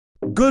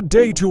Good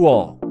day to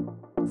all.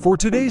 For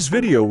today's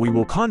video we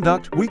will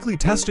conduct weekly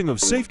testing of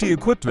safety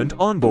equipment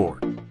on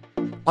board.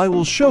 I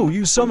will show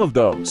you some of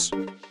those.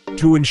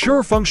 To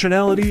ensure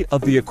functionality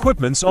of the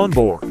equipments on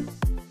board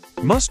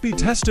must be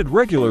tested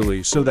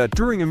regularly so that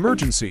during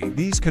emergency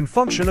these can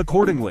function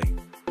accordingly.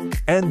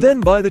 And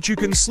then by that you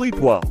can sleep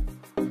well.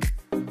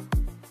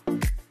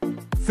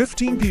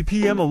 15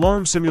 ppm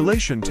alarm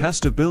simulation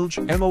test of bilge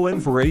MON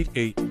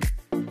 488.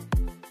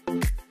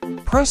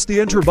 Press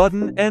the enter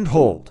button and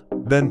hold.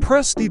 Then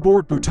press the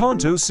board button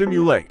to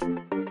simulate.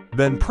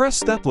 Then press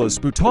step-less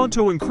button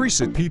to increase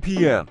it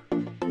ppm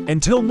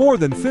until more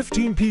than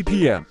 15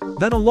 ppm,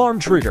 then alarm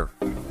trigger.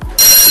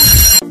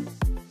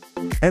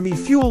 ME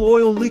fuel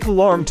oil leak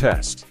alarm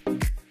test.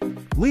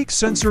 Leak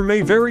sensor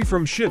may vary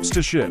from ships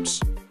to ships,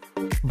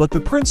 but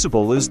the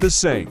principle is the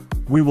same.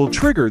 We will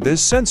trigger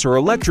this sensor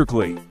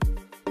electrically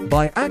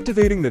by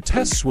activating the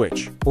test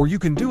switch, or you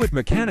can do it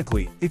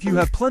mechanically if you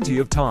have plenty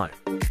of time.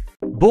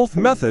 Both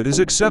method is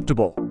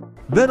acceptable.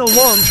 Then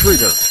alarm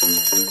trigger.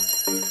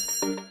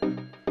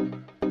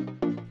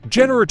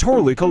 Generator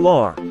leak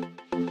alarm.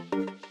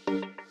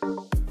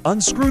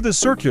 Unscrew the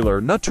circular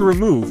nut to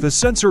remove the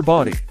sensor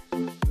body.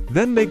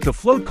 Then make the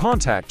float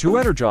contact to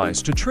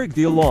energize to trigger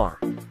the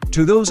alarm.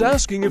 To those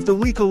asking if the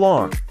leak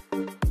alarm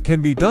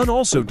can be done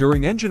also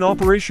during engine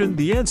operation,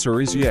 the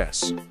answer is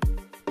yes.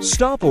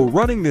 Stop or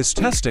running this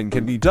testing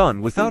can be done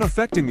without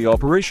affecting the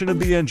operation of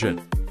the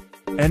engine.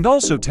 And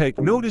also take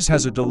notice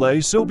has a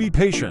delay, so be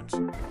patient.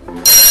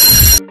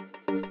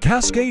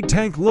 Cascade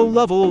tank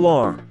low-level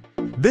alarm.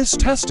 This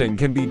testing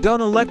can be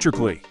done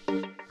electrically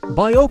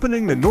by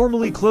opening the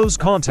normally closed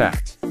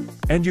contact,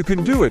 and you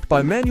can do it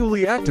by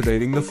manually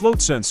activating the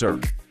float sensor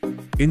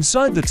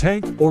inside the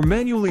tank or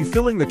manually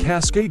filling the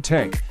cascade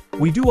tank.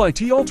 We do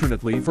it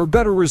alternately for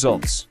better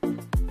results.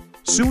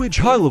 Sewage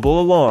high-level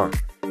alarm.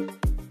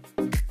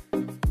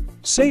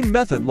 Same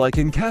method like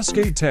in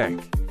cascade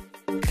tank.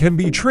 Can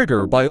be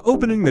triggered by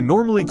opening the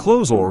normally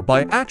closed or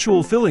by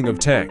actual filling of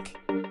tank.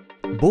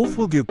 Both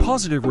will give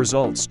positive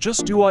results,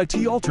 just do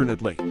it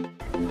alternately.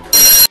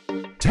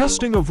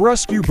 Testing of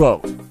rescue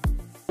boat.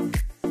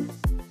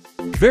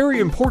 Very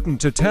important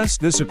to test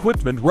this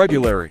equipment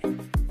regularly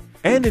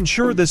and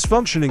ensure this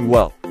functioning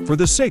well for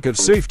the sake of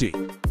safety.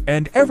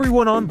 And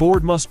everyone on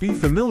board must be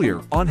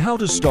familiar on how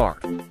to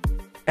start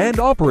and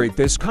operate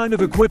this kind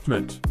of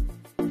equipment.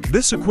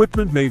 This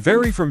equipment may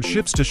vary from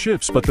ships to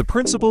ships, but the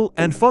principle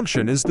and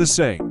function is the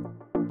same.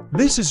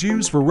 This is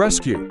used for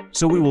rescue,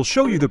 so we will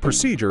show you the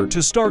procedure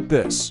to start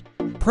this.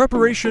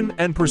 Preparation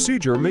and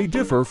procedure may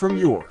differ from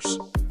yours.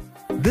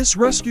 This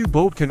rescue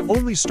boat can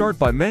only start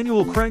by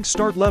manual crank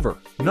start lever,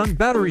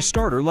 non-battery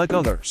starter like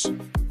others.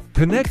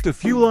 Connect the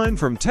fuel line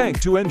from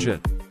tank to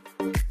engine.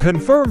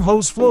 Confirm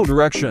hose flow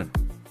direction.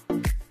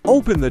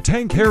 Open the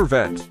tank air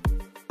vent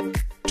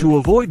to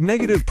avoid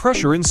negative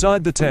pressure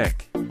inside the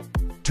tank,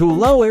 to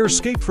allow air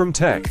escape from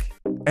tank,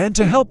 and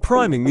to help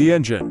priming the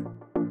engine.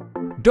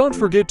 Don't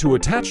forget to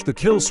attach the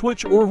kill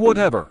switch or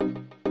whatever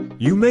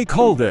you may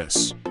call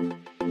this.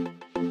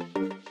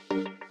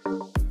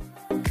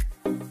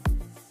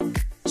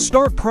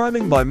 Start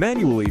priming by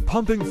manually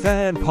pumping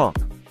fan pump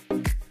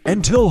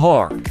until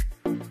hard.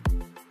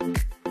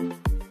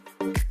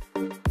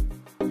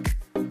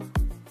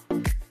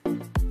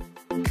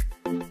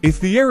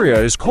 If the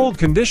area is cold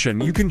condition,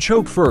 you can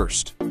choke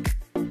first,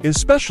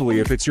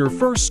 especially if it's your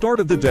first start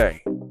of the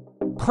day.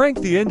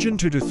 Crank the engine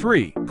to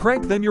 3,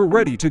 crank, then you're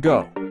ready to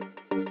go.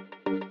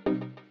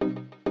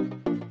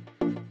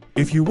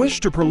 If you wish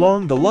to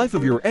prolong the life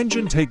of your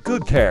engine, take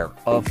good care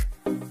of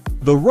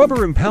the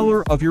rubber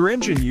impeller of your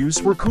engine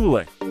used for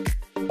cooling.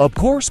 Of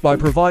course, by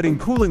providing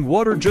cooling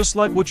water just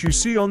like what you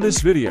see on this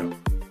video.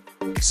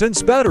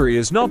 Since battery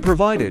is not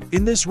provided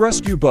in this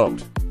rescue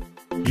boat,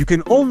 you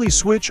can only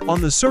switch on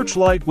the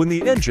searchlight when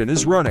the engine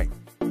is running.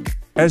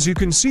 As you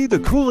can see, the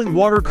cooling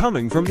water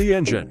coming from the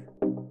engine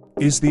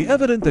is the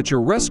evidence that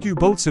your rescue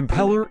boat's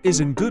impeller is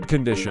in good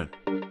condition.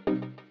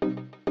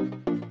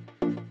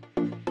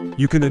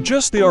 You can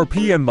adjust the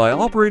RPM by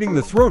operating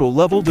the throttle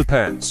level,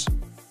 depends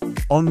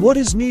on what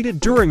is needed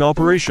during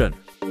operation.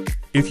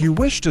 If you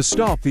wish to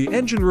stop the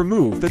engine,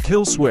 remove the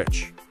kill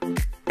switch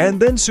and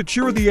then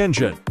secure the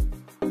engine.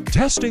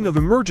 Testing of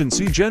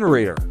emergency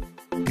generator.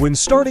 When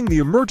starting the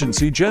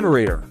emergency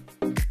generator,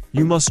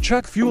 you must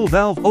check fuel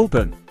valve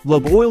open,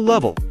 lub oil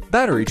level,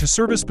 battery to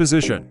service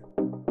position.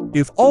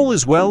 If all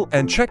is well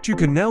and checked, you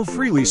can now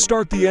freely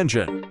start the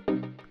engine.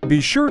 Be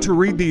sure to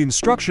read the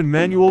instruction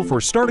manual for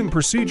starting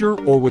procedure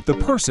or with the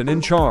person in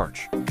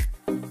charge.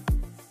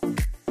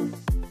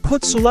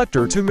 Put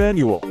selector to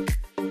manual.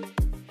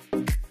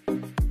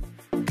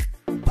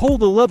 Pull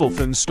the level,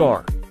 then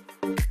start.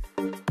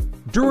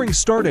 During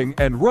starting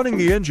and running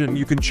the engine,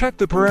 you can check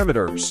the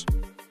parameters.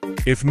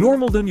 If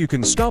normal, then you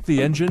can stop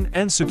the engine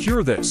and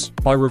secure this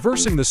by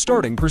reversing the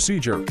starting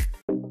procedure.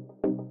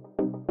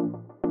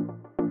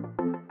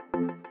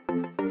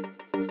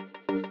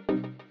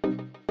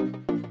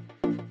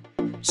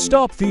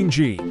 Stop the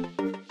engine.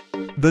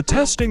 The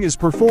testing is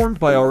performed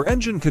by our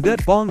engine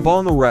cadet Bong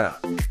Bong Ora.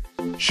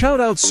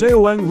 Shout out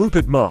Seoang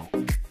Lupit Mo.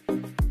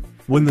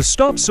 When the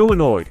stop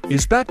solenoid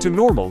is back to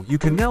normal, you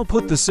can now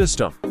put the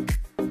system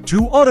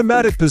to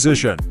automatic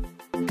position.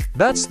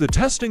 That's the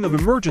testing of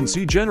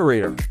emergency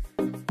generator.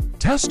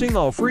 Testing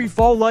of free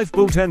fall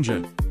lifeboat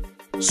engine.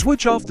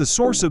 Switch off the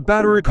source of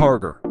battery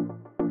carger.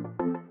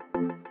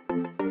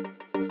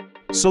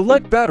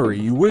 Select battery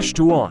you wish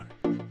to on.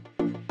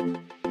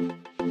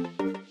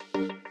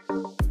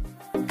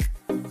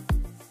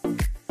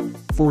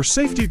 For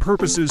safety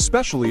purposes,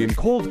 especially in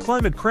cold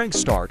climate, crank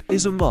start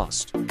is a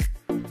must.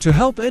 To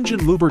help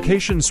engine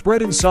lubrication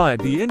spread inside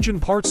the engine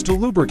parts to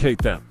lubricate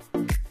them.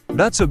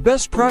 That's a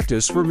best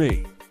practice for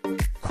me.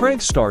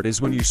 Crank start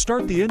is when you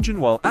start the engine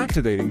while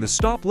activating the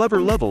stop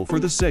lever level for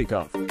the sake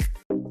of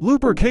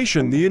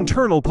lubrication the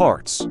internal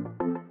parts.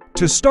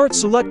 To start,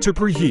 select to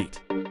preheat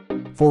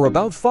for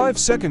about 5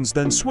 seconds,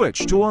 then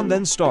switch to on,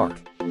 then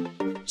start.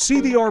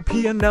 See the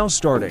RPM now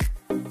starting.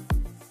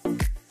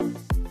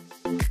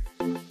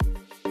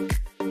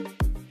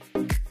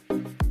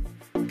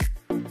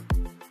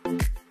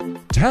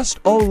 Test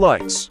all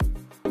lights.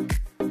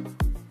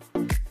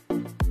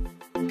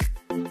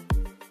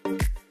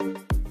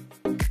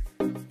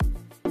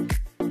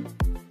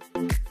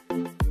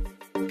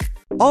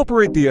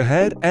 Operate the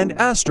ahead and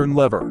astern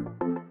lever.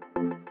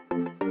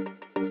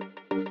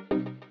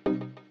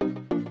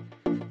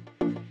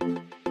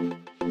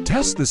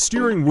 Test the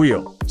steering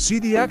wheel. See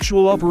the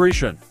actual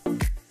operation.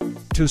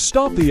 To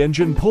stop the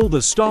engine, pull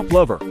the stop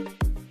lever.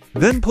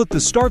 Then put the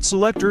start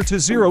selector to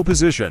 0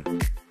 position.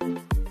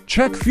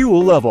 Check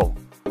fuel level.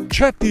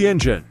 Check the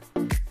engine.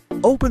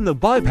 Open the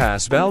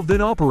bypass valve,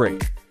 then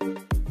operate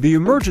the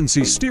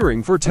emergency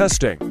steering for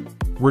testing.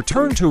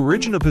 Return to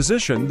original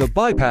position the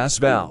bypass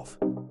valve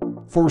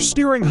for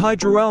steering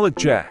hydraulic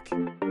jack.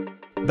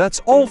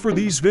 That's all for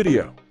this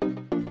video.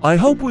 I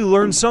hope we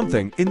learned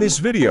something in this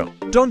video.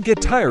 Don't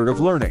get tired of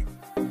learning.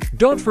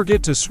 Don't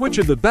forget to switch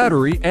off the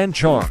battery and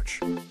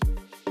charge.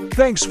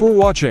 Thanks for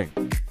watching.